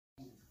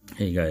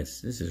Hey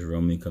guys, this is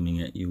Romy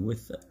coming at you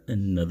with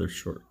another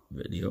short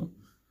video.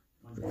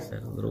 Fix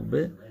that a little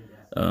bit.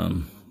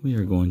 We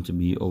are going to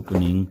be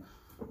opening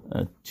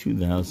a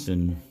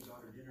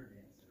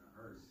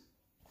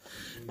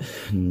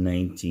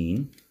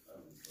 2019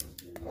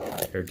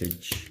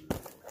 Heritage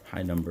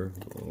High Number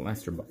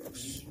Blaster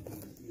Box.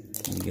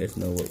 You guys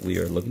know what we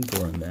are looking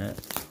for in that.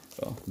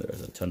 Well,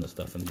 there's a ton of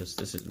stuff in this.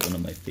 This is one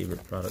of my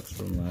favorite products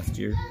from last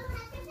year.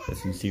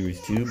 That's in Series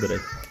 2, but I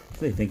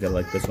think I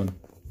like this one.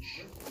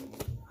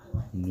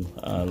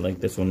 I like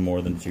this one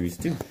more than Series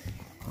 2.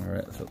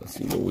 Alright, so let's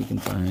see what we can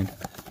find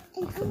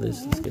off of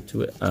this. Let's get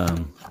to it.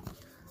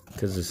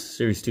 Because the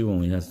Series 2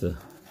 only has the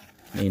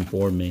main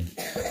 4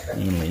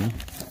 mainly.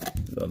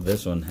 So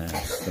this one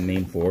has the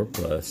main 4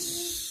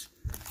 plus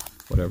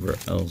whatever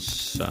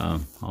else,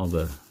 all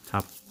the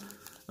top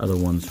other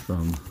ones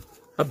from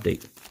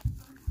Update.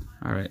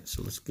 Alright,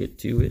 so let's get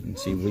to it and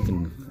see if we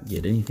can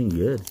get anything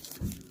good.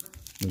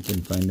 We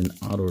can find an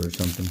auto or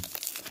something.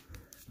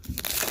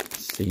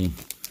 Let's see.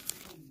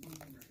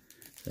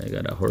 I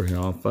got a Jorge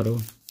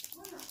Alfaro.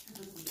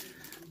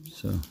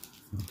 So,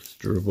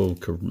 Durable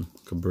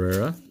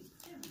Cabrera.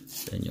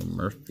 Daniel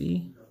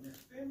Murphy.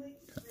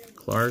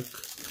 Clark.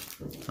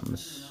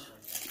 Thomas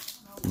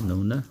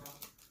Nona.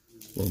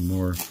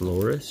 Wilmore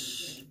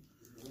Flores.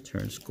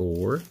 Terrence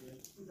Gore.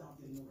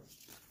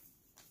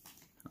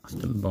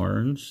 Austin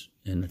Barnes.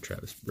 And a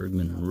Travis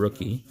Bergman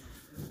rookie.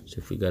 So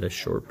if we got a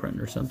short print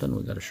or something,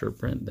 we got a short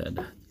print. That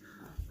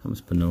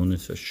Thomas Pannone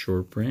is a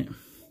short print.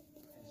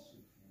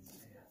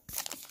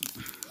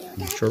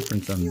 The short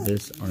prints on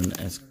this aren't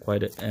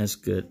quite as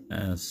good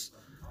as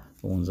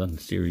the ones on the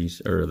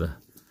series or the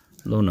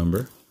low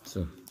number.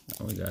 So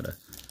now we got a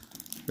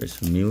Chris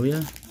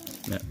Familia,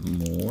 Matt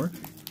Moore,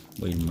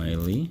 Wade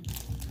Miley,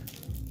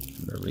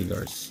 Beverly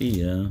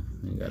Garcia.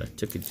 We got a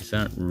Ticket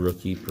Toussaint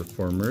rookie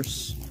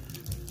performers.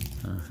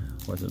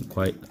 Wasn't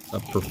quite a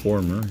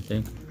performer, I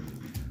think.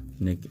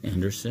 Nick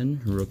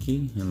Anderson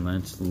rookie and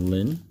Lance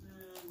Lynn,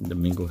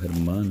 Domingo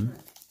Herman.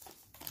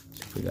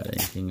 If we got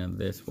anything on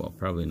this, well,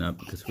 probably not,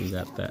 because we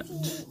got that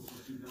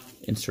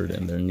insert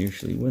in there. And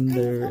usually when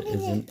there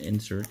is an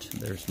insert,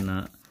 there's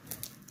not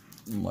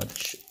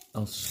much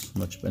else,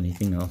 much of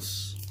anything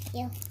else.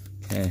 Yeah.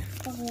 Okay,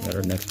 got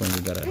our next one.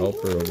 We got a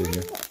helper over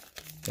here.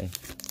 Okay,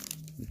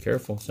 be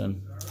careful,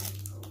 son.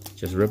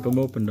 Just rip them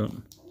open,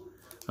 don't.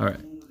 All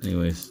right.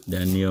 Anyways,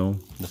 Daniel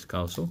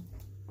Descalso,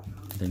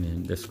 Daniel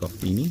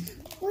Descalfini,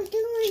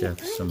 Jeff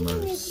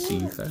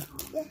Samarzica,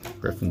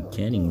 Griffin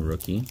Canning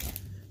rookie. I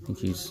think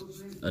he's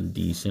a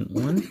decent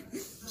one.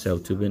 Sal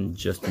Tubin,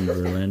 Justin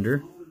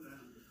Verlander,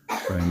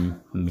 Brian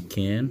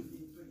McCann,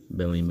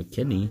 Billy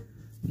McKinney.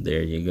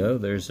 There you go.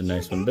 There's a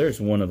nice one. There's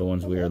one of the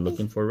ones we are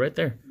looking for right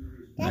there.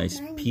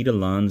 Nice Pete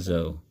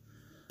Alonso.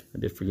 I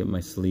did forget my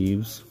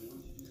sleeves.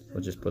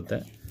 I'll just put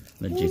that.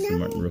 The Jason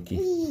Martin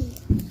rookie.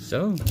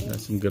 So,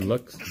 that's some good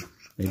luck.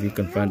 Maybe you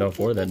can find all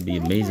 4. That'd be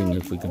amazing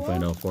if we can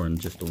find all 4 in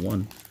just a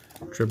 1.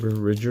 Trevor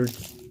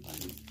Richards.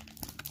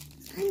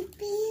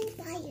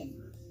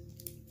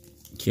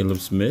 Caleb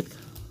Smith,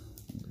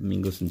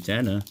 Domingo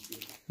Santana.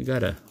 We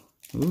got a,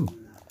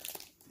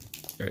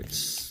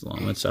 it's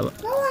long. I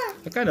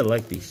kind of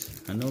like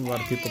these. I know a lot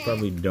of people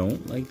probably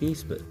don't like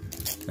these, but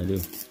I do.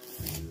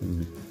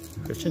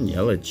 Christian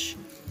Yelich.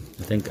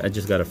 I think I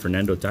just got a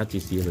Fernando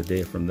Tatis the other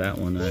day from that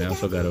one. I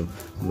also got a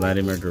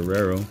Vladimir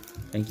Guerrero.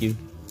 Thank you.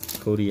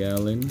 Cody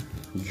Allen,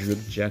 Drew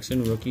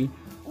Jackson rookie,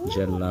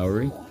 Jed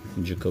Lowry,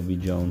 and Jacoby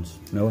Jones.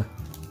 Noah,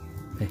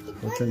 hey,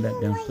 we'll turn that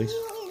down, please.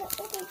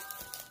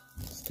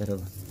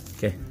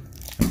 Okay,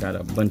 I got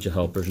a bunch of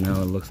helpers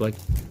now, it looks like.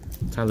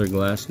 Tyler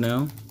Glass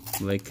now,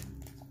 Blake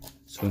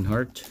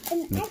Swinhart,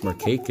 Nick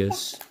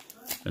Markakis,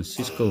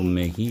 Francisco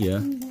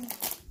Mejia,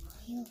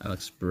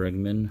 Alex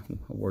Bregman,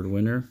 award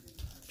winner,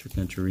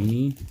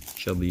 Turcantarini,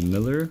 Shelby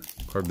Miller,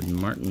 Corbin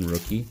Martin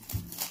rookie,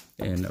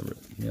 and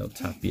Neil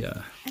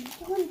Tapia.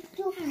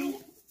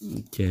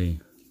 Okay,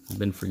 I've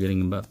been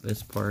forgetting about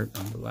this part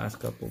on the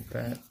last couple of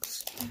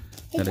packs.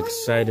 Got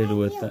excited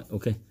with that.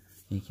 Okay.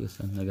 Thank you,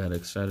 son. I got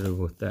excited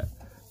with that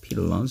Pete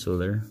Alonso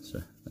there.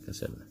 So, like I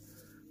said,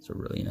 it's a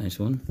really nice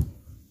one.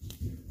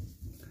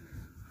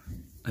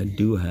 I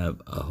do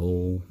have a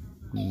whole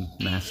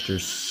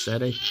Masters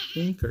set, I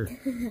think, or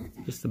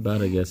just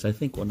about, I guess. I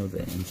think one of the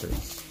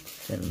inserts.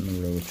 Can't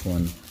remember which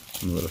one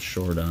I'm a little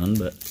short on,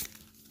 but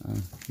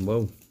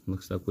whoa,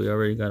 looks like we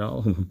already got all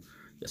of them.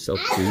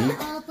 SL2,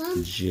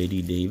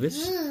 JD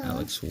Davis,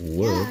 Alex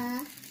Wood,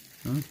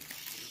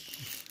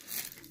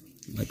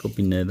 Michael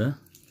Pineda.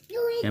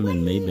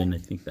 Cameron Maben, I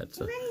think that's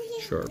a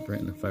short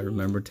print if I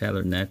remember.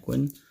 Tyler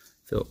Naquin,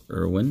 Phil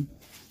Irwin,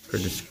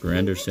 Curtis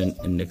Granderson,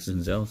 and Nick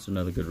Senzel. It's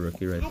another good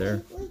rookie right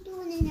there.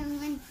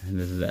 And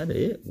is that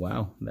it?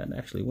 Wow, that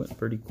actually went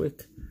pretty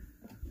quick.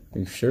 Are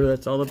you sure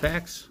that's all the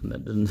packs?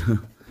 That doesn't.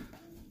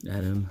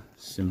 Adam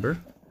Simber,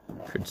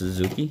 Kurt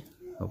Suzuki.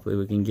 Hopefully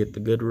we can get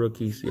the good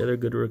rookies, the other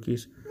good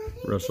rookies.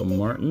 Russell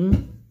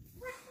Martin,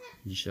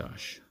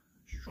 Josh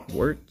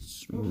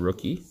Schwartz,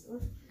 rookie.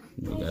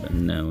 We got a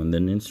now and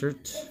then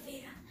insert.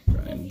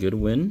 Brian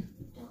Goodwin,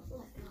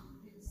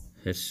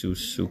 Jesus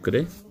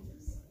Sucre,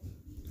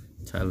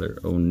 Tyler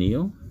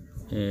O'Neill,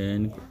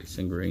 and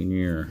Grayson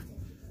Grenier.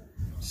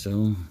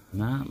 So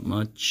not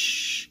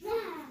much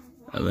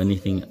of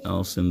anything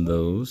else in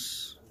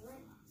those.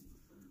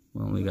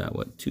 We only got,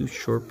 what, 2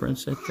 short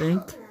prints, I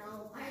think.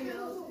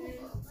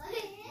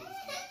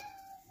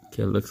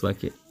 Okay, looks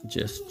like it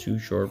just 2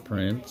 short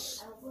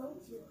prints.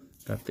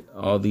 Got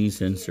all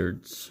these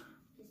inserts.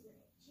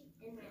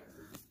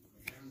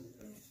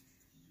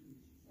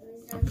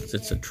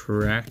 Opposites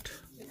Attract,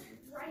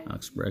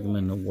 Alex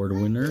Bregman Award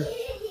winner,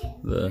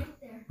 the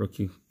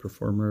rookie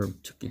performer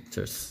of Chucky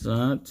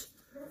Toussaint,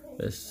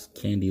 this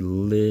candy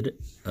lid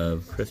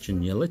of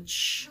Christian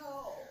Yelich.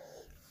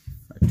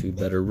 Our 2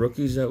 better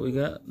rookies that we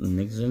got,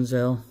 Nick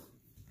Senzel.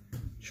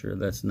 Sure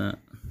that's not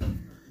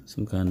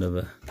some kind of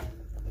a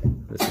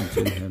this one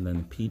too, and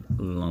then Peter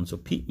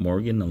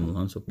Morgan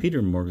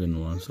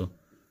Alonso.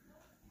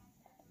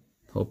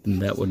 Hoping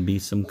that would be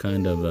some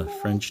kind of a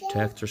French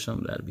text or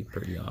something. That'd be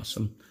pretty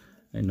awesome.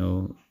 I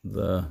know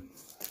the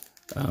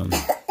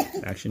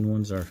action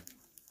ones are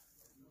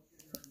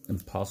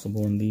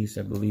impossible in these.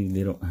 I believe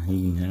they don't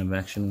even have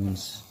action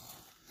ones.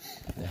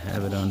 They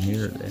have it on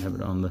here. They have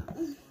it on the.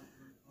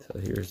 So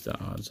here's the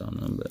odds on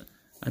them. But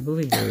I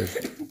believe there's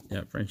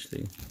French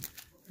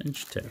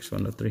text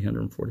 1 to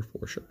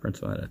 344. Short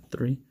prints 1 out of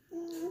 3.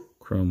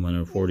 Chrome 1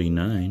 of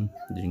 49.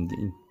 Ding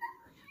ding.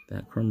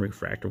 That chrome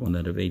refractor 1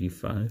 out of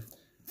 85.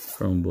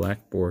 Chrome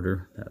black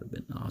border, that would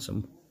have been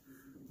awesome.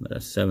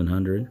 That's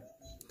 700.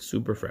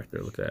 Super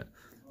refractor, look at that.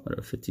 What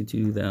a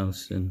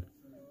 52,000.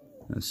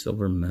 And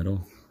silver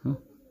metal. Huh?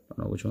 I don't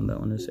know which one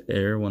that one is.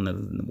 Air 1 out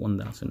of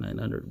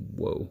 1,900.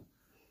 Whoa.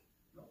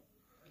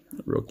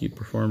 Rookie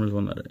performers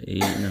 1 out of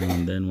 8.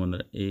 And then 1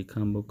 out of 8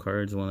 combo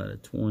cards 1 out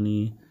of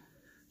 20.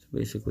 So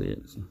basically,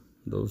 it's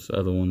those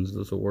other ones,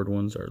 those award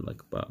ones, are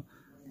like about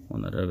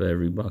 1 out of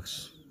every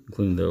box,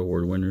 including the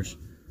award winners.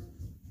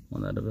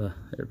 1 out of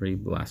every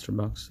blaster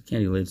box.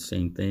 Candy lids,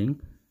 same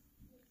thing.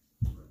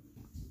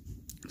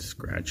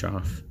 Scratch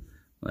off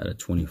 1 out of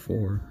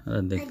 24. I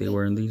didn't think they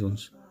were in these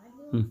ones.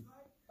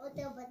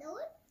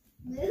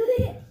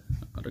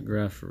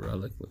 Autograph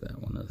relic with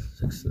that 1 of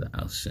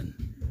 6,000.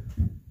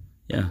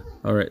 Yeah.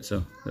 All right.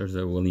 So there's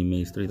a Willie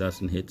Mays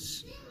 3,000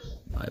 hits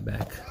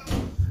buyback.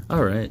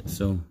 All right.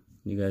 So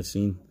you guys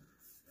seen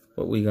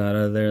what we got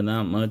out of there?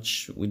 Not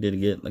much. We did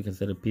get, like I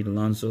said, a Pete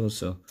Alonso,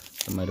 so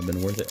that might have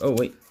been worth it. Oh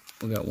wait.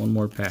 We got 1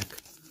 more pack.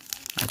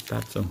 I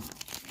thought so.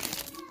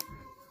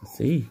 Let's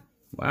see.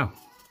 Wow.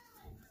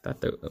 I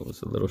thought that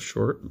was a little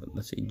short, but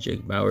let's see.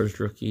 Jake Bauers,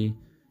 rookie.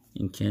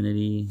 Ian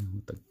Kennedy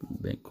with the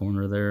big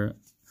corner there.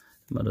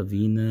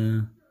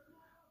 Matavina.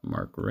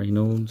 Mark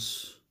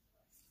Reynolds.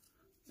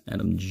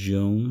 Adam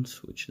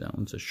Jones, which that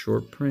one's a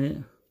short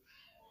print.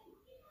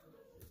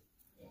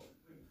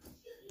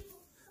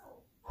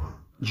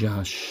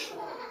 Josh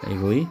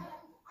Bailey.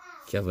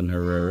 Kevin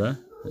Herrera.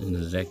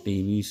 And Zach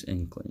Davies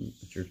and Clinton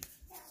Richard.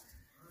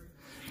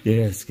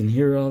 You guys can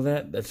hear all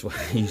that. That's why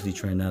I usually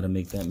try not to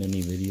make that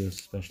many videos,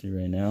 especially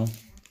right now.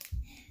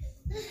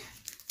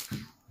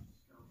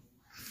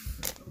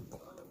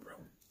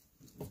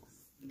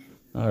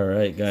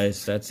 Alright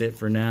guys, that's it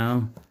for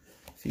now.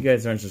 If you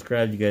guys aren't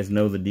subscribed, you guys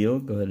know the deal.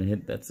 Go ahead and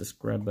hit that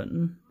subscribe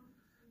button.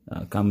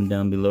 Comment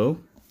down below.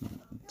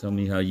 Tell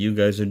me how you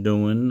guys are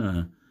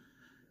doing.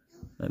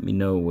 Let me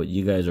know what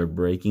you guys are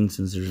breaking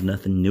since there's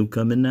nothing new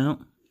coming out.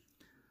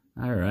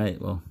 Alright,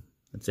 well,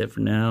 that's it for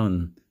now,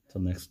 and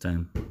until next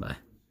time, bye.